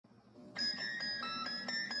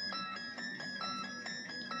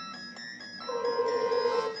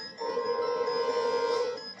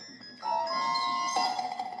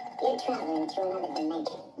into another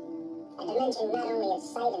dimension. A dimension not only of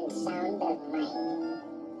sight and sound, but of mind.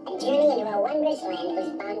 A journey into a wondrous land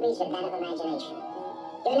whose boundaries are that of imagination.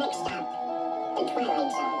 Your next stop, the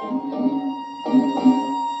Twilight Zone.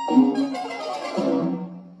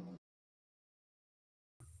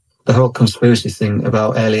 The whole conspiracy thing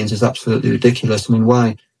about aliens is absolutely ridiculous. I mean,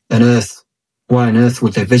 why on earth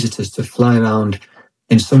would they visit us to fly around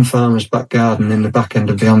in some farmer's back garden in the back end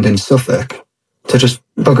of Beyond in Suffolk to just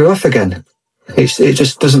bugger off again? It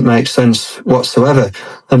just doesn't make sense whatsoever.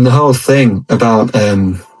 And the whole thing about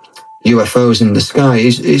UFOs in the sky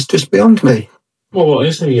is just beyond me. Well, what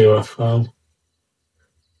is a UFO?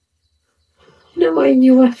 You know what a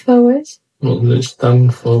UFO is? What does it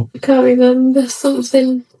stand for? I can't remember.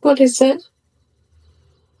 Something. What is it?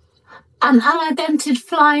 An unidentified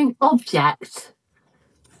flying object.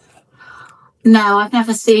 No, I've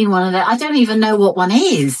never seen one of them. I don't even know what one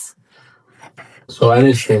is. So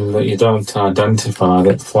anything that you don't identify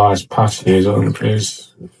that flies past you is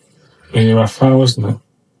a UFO, isn't it?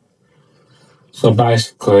 So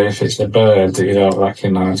basically, if it's a bird that you don't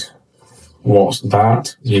recognise, what's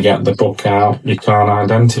that? You get the book out, you can't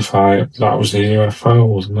identify it. That was a UFO,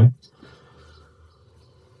 wasn't it?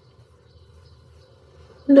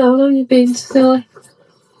 No, you're being silly.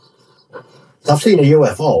 I've seen a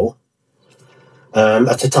UFO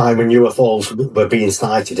at a time when UFOs were being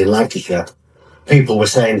sighted in Lancashire. People were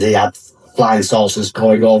saying they had flying saucers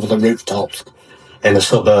going over the rooftops in a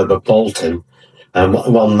suburb of Bolton.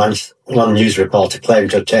 One news reporter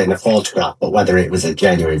claimed to have taken a photograph, but whether it was a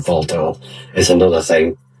genuine photo is another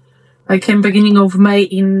thing. I came beginning of May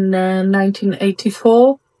in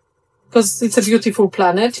 1984 because it's a beautiful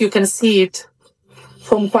planet. You can see it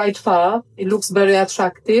from quite far. It looks very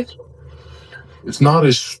attractive. It's not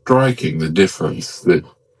as striking, the difference that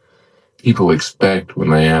people expect when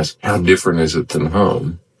they ask, how different is it than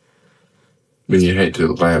home? When you hate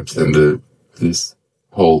to lapse into this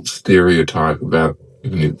whole stereotype about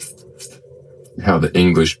how the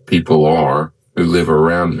English people are who live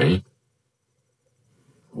around me.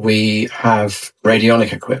 We have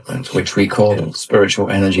radionic equipment, which we call spiritual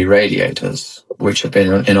energy radiators, which have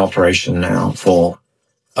been in operation now for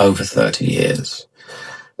over 30 years.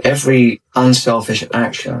 Every unselfish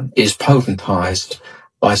action is potentized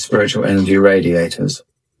by spiritual energy radiators.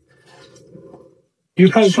 You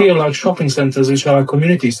have here like shopping centers, which are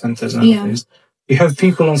community centers nowadays. Yeah. You have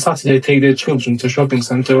people on Saturday take their children to shopping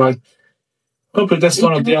center. Like, probably that's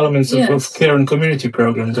one of the elements of care and community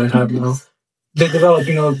programs they have now. They develop,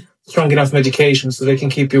 strong enough medication so they can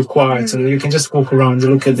keep you quiet and you can just walk around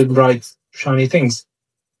and look at the bright, shiny things.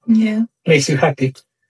 Yeah. Makes you happy.